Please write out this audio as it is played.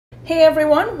Hey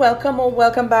everyone,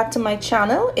 welcome back to my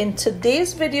channel. In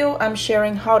today's video, I'm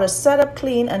sharing how to set up,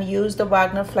 clean, and use the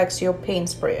Wagner Flexio Paint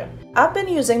Sprayer. I've been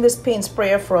using this paint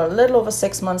sprayer for a little over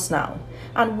 6 months now,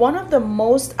 and one of the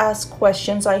most asked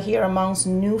questions I hear amongst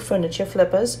new furniture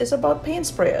flippers is about paint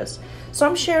sprayers. So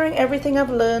I'm sharing everything I've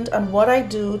learned and what I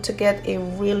do to get a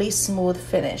really smooth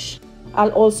finish.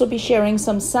 I'll also be sharing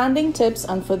some sanding tips,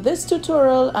 and for this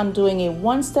tutorial, I'm doing a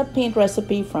one-step paint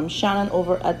recipe from Shannon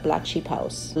over at Black Sheep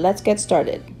House. Let's get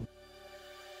started.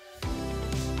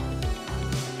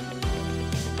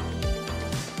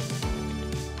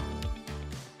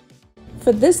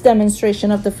 For this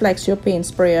demonstration of the Flexio Paint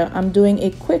Sprayer, I'm doing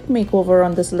a quick makeover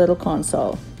on this little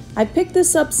console. I picked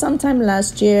this up sometime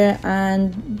last year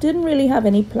and didn't really have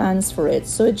any plans for it,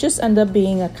 so it just ended up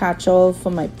being a catch-all for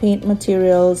my paint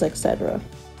materials, etc.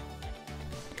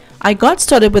 I got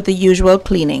started with the usual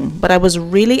cleaning, but I was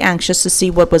really anxious to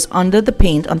see what was under the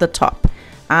paint on the top,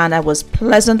 and I was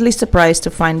pleasantly surprised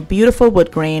to find beautiful wood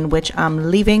grain, which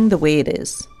I'm leaving the way it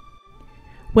is.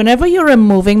 Whenever you're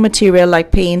removing material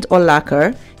like paint or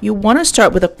lacquer, you want to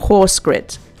start with a coarse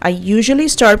grit. I usually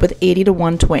start with 80 to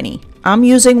 120. I'm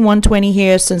using 120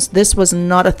 here since this was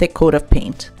not a thick coat of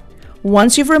paint.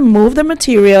 Once you've removed the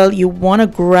material, you want to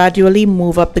gradually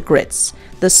move up the grits.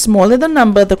 The smaller the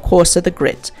number, the coarser the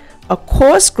grit. A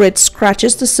coarse grit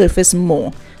scratches the surface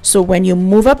more, so when you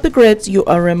move up the grit, you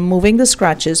are removing the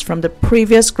scratches from the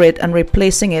previous grit and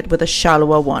replacing it with a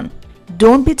shallower one.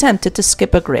 Don't be tempted to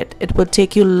skip a grit. It will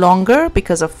take you longer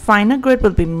because a finer grit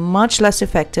will be much less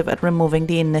effective at removing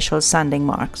the initial sanding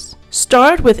marks.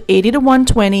 Start with 80 to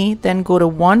 120, then go to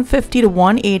 150 to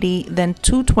 180, then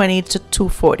 220 to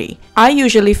 240. I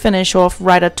usually finish off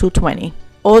right at 220.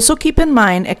 Also keep in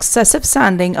mind, excessive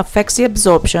sanding affects the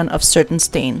absorption of certain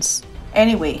stains.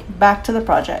 Anyway, back to the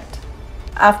project.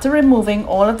 After removing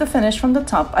all of the finish from the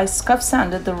top, I scuff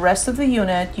sanded the rest of the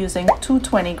unit using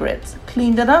 220 grit,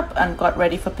 cleaned it up, and got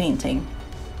ready for painting.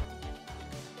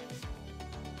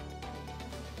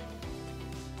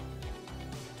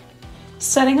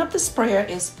 Setting up the sprayer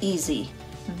is easy.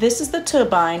 This is the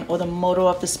turbine or the motor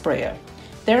of the sprayer.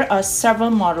 There are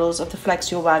several models of the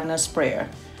Flexio Wagner sprayer.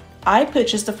 I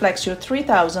purchased the Flexio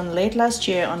 3000 late last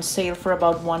year on sale for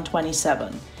about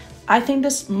 $127. I think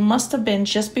this must have been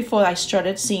just before I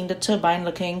started seeing the turbine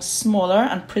looking smaller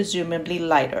and presumably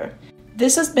lighter.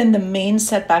 This has been the main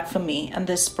setback for me and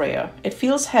this sprayer. It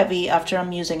feels heavy after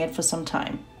I'm using it for some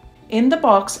time. In the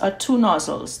box are two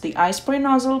nozzles, the eye spray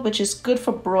nozzle, which is good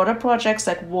for broader projects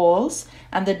like walls,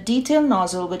 and the detail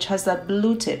nozzle, which has that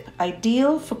blue tip,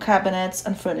 ideal for cabinets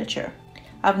and furniture.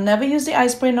 I've never used the eye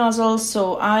spray nozzle,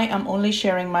 so I am only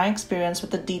sharing my experience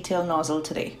with the detail nozzle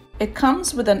today. It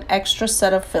comes with an extra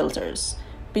set of filters.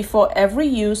 Before every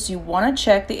use, you want to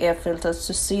check the air filters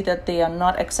to see that they are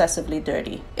not excessively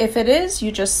dirty. If it is,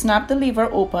 you just snap the lever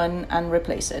open and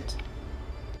replace it.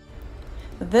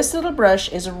 This little brush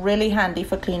is really handy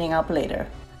for cleaning up later.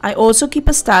 I also keep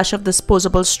a stash of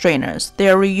disposable strainers. They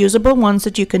are reusable ones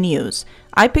that you can use.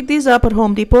 I pick these up at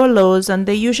Home Depot or Lowe's, and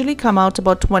they usually come out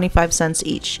about 25 cents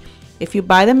each. If you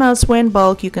buy them elsewhere in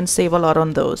bulk, you can save a lot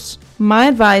on those. My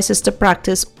advice is to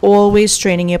practice always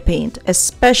straining your paint,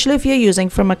 especially if you're using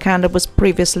from a can that was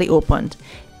previously opened.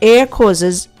 Air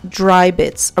causes dry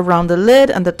bits around the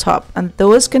lid and the top, and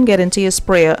those can get into your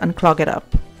sprayer and clog it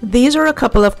up. These are a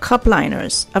couple of cup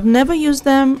liners. I've never used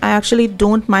them. I actually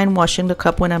don't mind washing the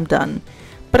cup when I'm done,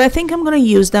 but I think I'm going to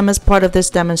use them as part of this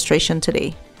demonstration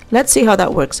today. Let's see how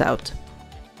that works out.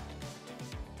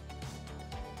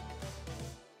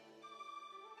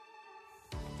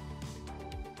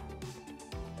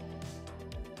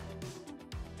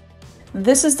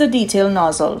 This is the detail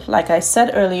nozzle. Like I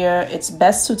said earlier, it's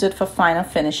best suited for finer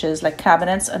finishes like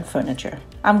cabinets and furniture.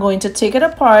 I'm going to take it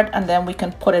apart and then we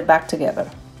can put it back together.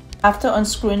 After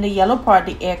unscrewing the yellow part,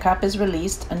 the air cap is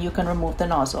released and you can remove the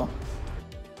nozzle.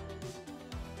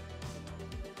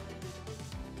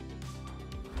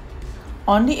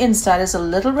 On the inside is a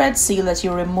little red seal that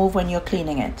you remove when you're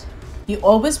cleaning it. You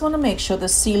always want to make sure the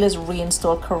seal is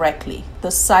reinstalled correctly. The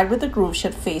side with the groove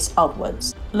should face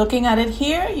outwards. Looking at it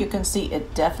here, you can see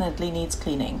it definitely needs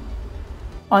cleaning.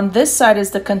 On this side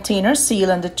is the container seal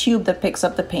and the tube that picks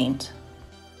up the paint.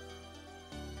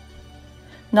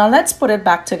 Now let's put it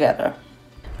back together.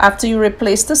 After you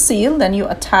replace the seal, then you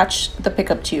attach the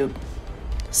pickup tube.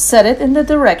 Set it in the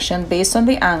direction based on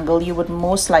the angle you would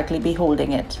most likely be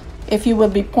holding it. If you will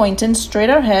be pointing straight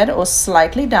ahead or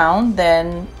slightly down,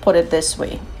 then put it this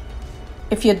way.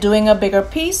 If you're doing a bigger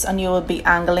piece and you will be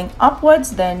angling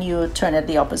upwards, then you turn it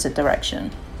the opposite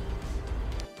direction.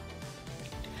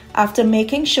 After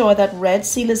making sure that red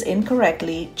seal is in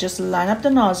correctly, just line up the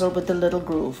nozzle with the little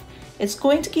groove. It's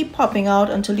going to keep popping out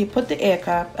until you put the air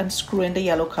cap and screw in the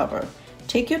yellow cover.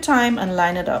 Take your time and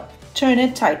line it up. Turn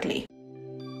it tightly.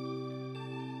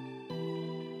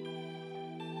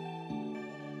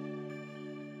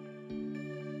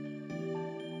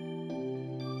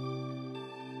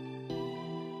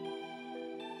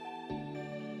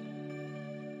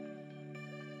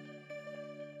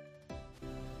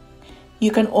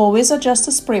 You can always adjust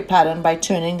the spray pattern by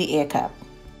turning the air cap.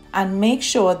 And make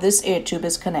sure this air tube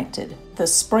is connected. The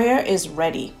sprayer is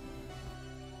ready.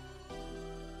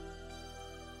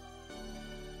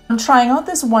 I'm trying out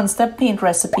this one-step paint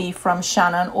recipe from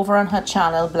Shannon over on her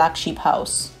channel Black Sheep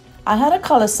House. I had a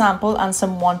color sample and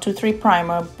some 123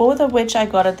 primer, both of which I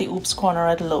got at the Oops Corner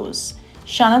at Lowe's.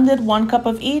 Shannon did 1 cup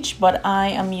of each, but I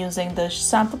am using the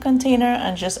sample container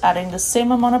and just adding the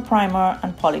same amount of primer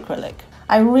and polyacrylic.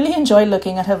 I really enjoy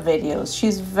looking at her videos.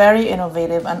 She's very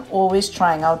innovative and always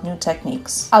trying out new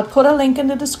techniques. I'll put a link in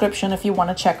the description if you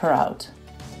want to check her out.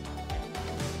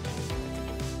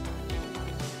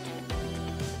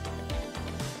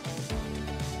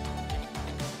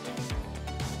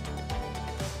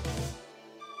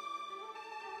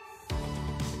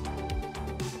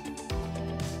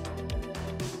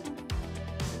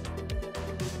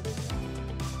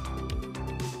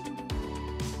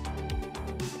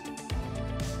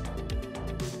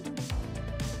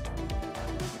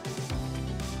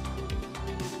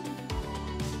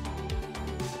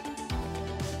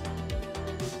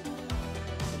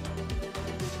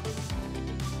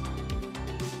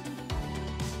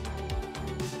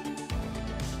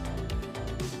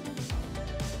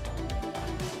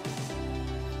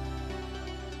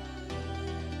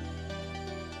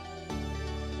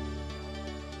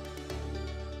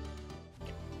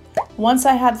 Once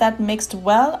I had that mixed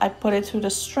well, I put it through the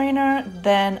strainer,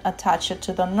 then attach it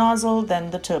to the nozzle, then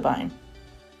the turbine.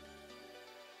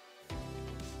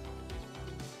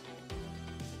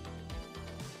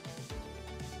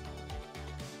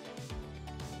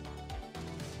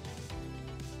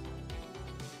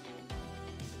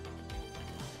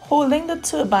 Holding the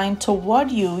turbine toward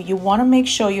you, you want to make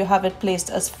sure you have it placed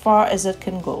as far as it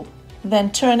can go.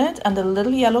 Then turn it and the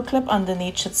little yellow clip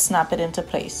underneath should snap it into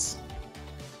place.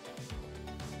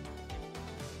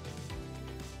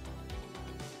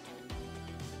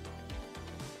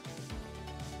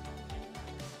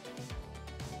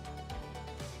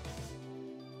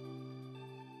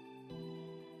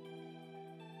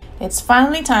 It's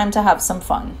finally time to have some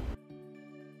fun.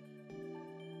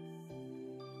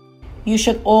 You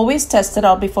should always test it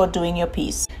out before doing your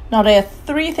piece. Now there are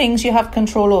 3 things you have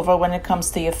control over when it comes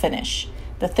to your finish: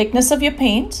 the thickness of your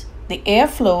paint, the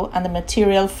airflow, and the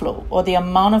material flow, or the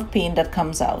amount of paint that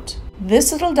comes out.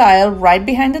 This little dial right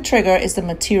behind the trigger is the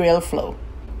material flow,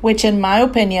 which in my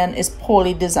opinion is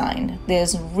poorly designed.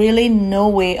 There's really no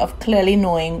way of clearly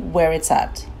knowing where it's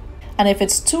at. And if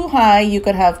it's too high, you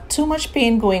could have too much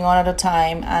paint going on at a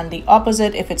time, and the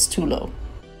opposite if it's too low.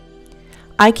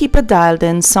 I keep it dialed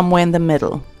in somewhere in the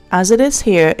middle. As it is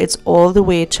here, it's all the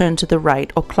way turned to the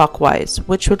right or clockwise,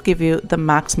 which would give you the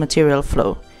max material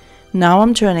flow. Now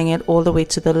I'm turning it all the way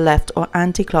to the left or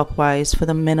anti-clockwise for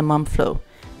the minimum flow.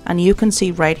 And you can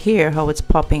see right here how it's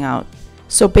popping out.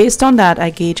 So based on that, I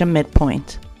gauge a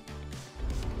midpoint.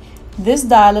 This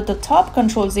dial at the top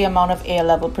controls the amount of air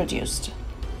level produced.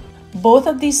 Both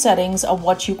of these settings are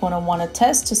what you're going to want to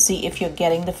test to see if you're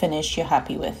getting the finish you're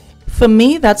happy with. For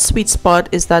me, that sweet spot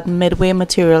is that midway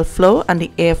material flow and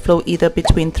the airflow either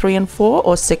between 3 and 4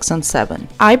 or 6 and 7.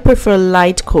 I prefer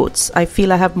light coats. I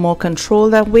feel I have more control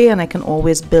that way and I can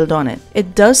always build on it.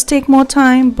 It does take more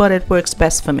time, but it works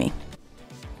best for me.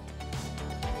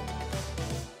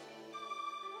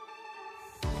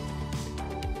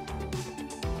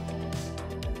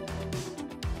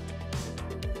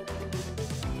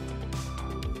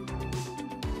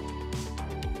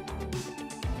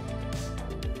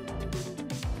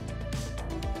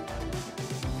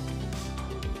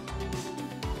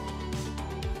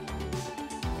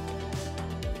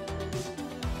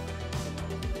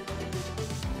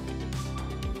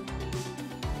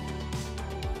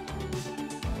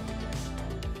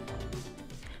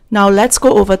 Now let's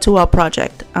go over to our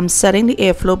project. I'm setting the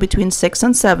airflow between 6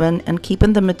 and 7 and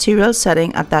keeping the material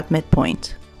setting at that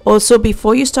midpoint. Also,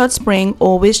 before you start spraying,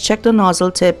 always check the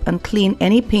nozzle tip and clean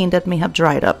any paint that may have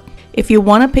dried up. If you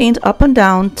want to paint up and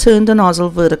down, turn the nozzle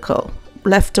vertical.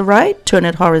 Left to right, turn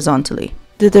it horizontally.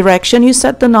 The direction you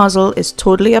set the nozzle is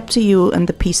totally up to you and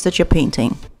the piece that you're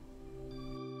painting.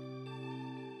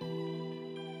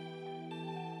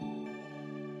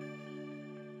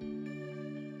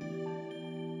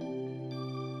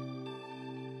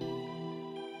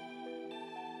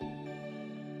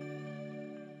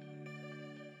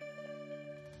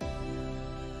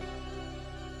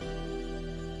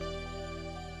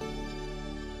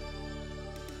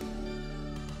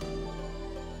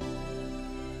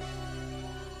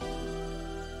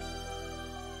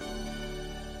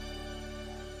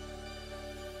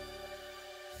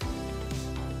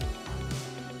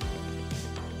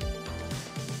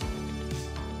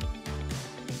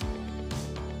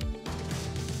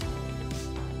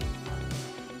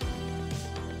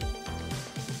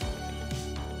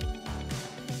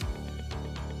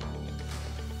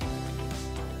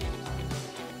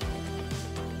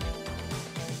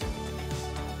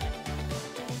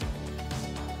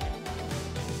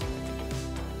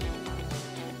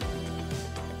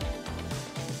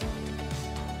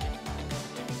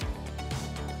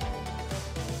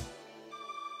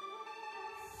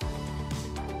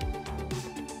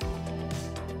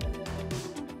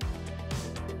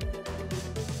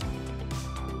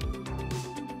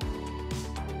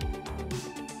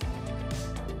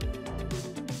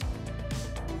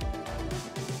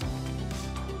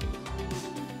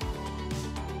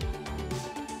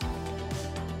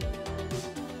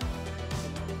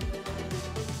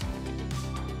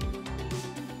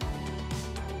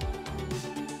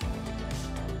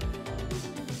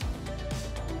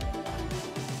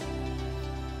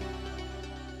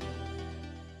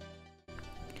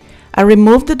 I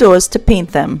removed the doors to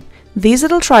paint them. These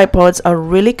little tripods are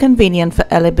really convenient for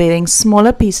elevating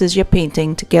smaller pieces you're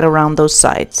painting to get around those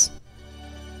sides.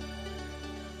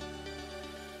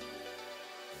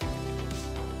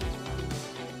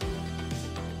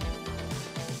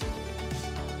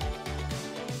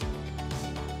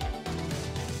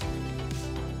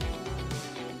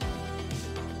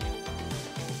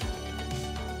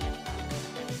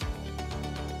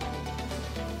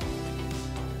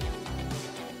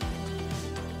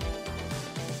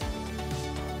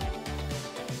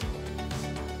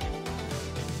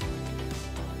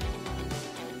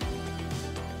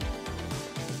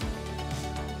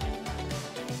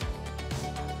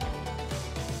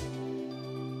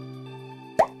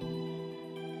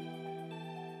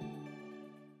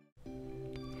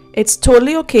 It's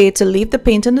totally okay to leave the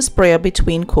paint in the sprayer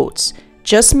between coats.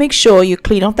 Just make sure you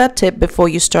clean off that tip before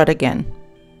you start again.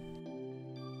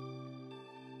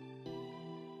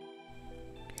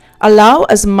 Allow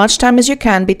as much time as you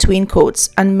can between coats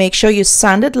and make sure you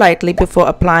sand it lightly before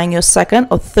applying your second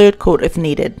or third coat if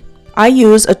needed. I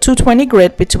use a 220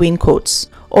 grit between coats.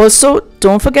 Also,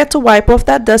 don't forget to wipe off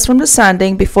that dust from the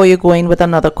sanding before you go in with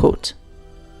another coat.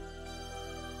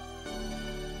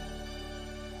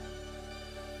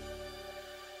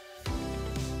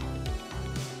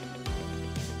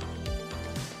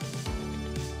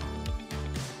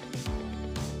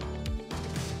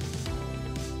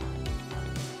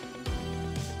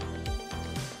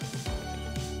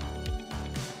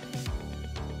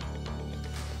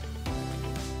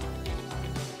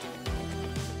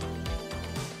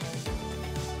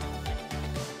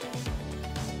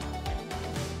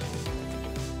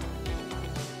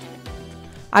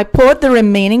 I poured the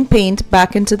remaining paint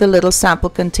back into the little sample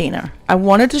container. I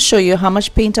wanted to show you how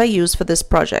much paint I used for this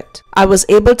project. I was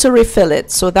able to refill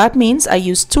it, so that means I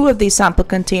used 2 of these sample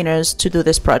containers to do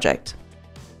this project.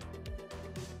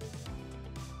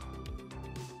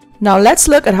 Now let's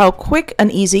look at how quick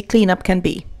and easy cleanup can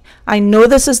be. I know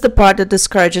this is the part that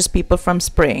discourages people from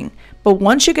spraying, but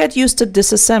once you get used to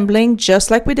disassembling just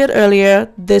like we did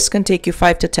earlier, this can take you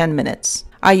 5 to 10 minutes.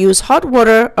 I use hot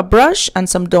water, a brush, and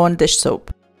some Dawn dish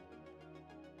soap.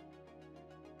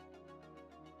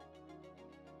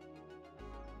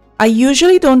 I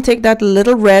usually don't take that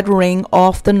little red ring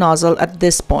off the nozzle at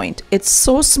this point. It's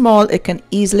so small it can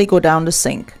easily go down the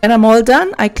sink. When I'm all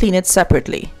done, I clean it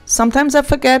separately. Sometimes I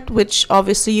forget, which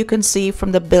obviously you can see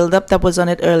from the buildup that was on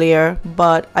it earlier,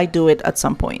 but I do it at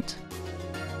some point.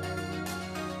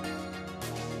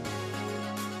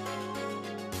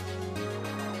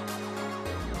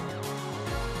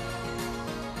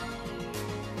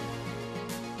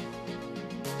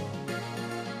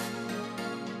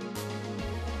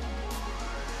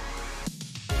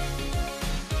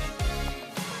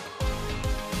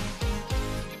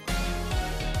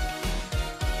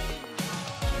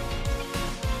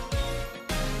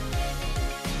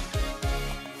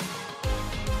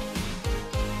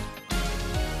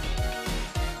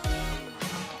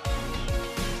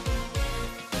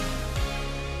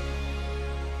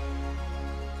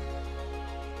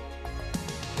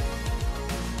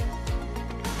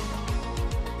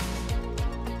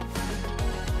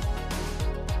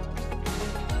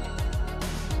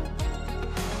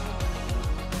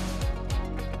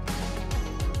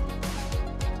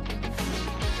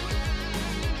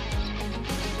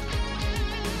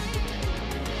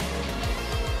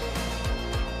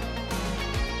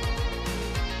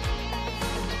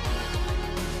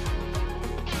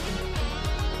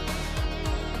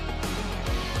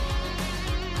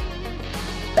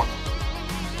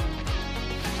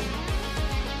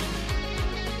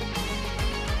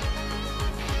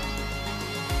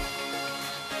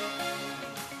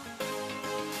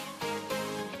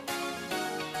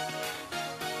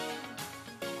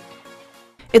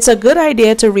 It's a good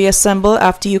idea to reassemble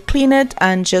after you clean it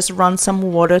and just run some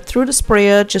water through the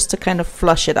sprayer just to kind of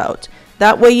flush it out.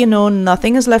 That way you know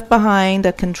nothing is left behind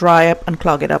that can dry up and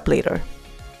clog it up later.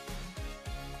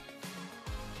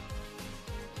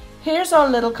 Here's our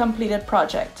little completed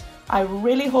project. I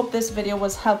really hope this video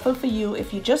was helpful for you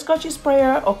if you just got your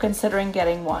sprayer or considering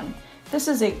getting one. This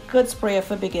is a good sprayer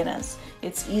for beginners.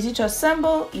 It's easy to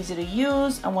assemble, easy to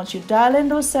use, and once you dial in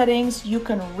those settings, you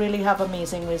can really have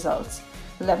amazing results.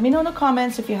 Let me know in the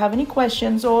comments if you have any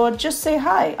questions or just say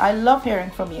hi. I love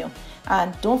hearing from you.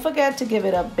 And don't forget to give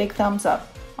it a big thumbs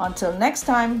up. Until next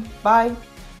time, bye.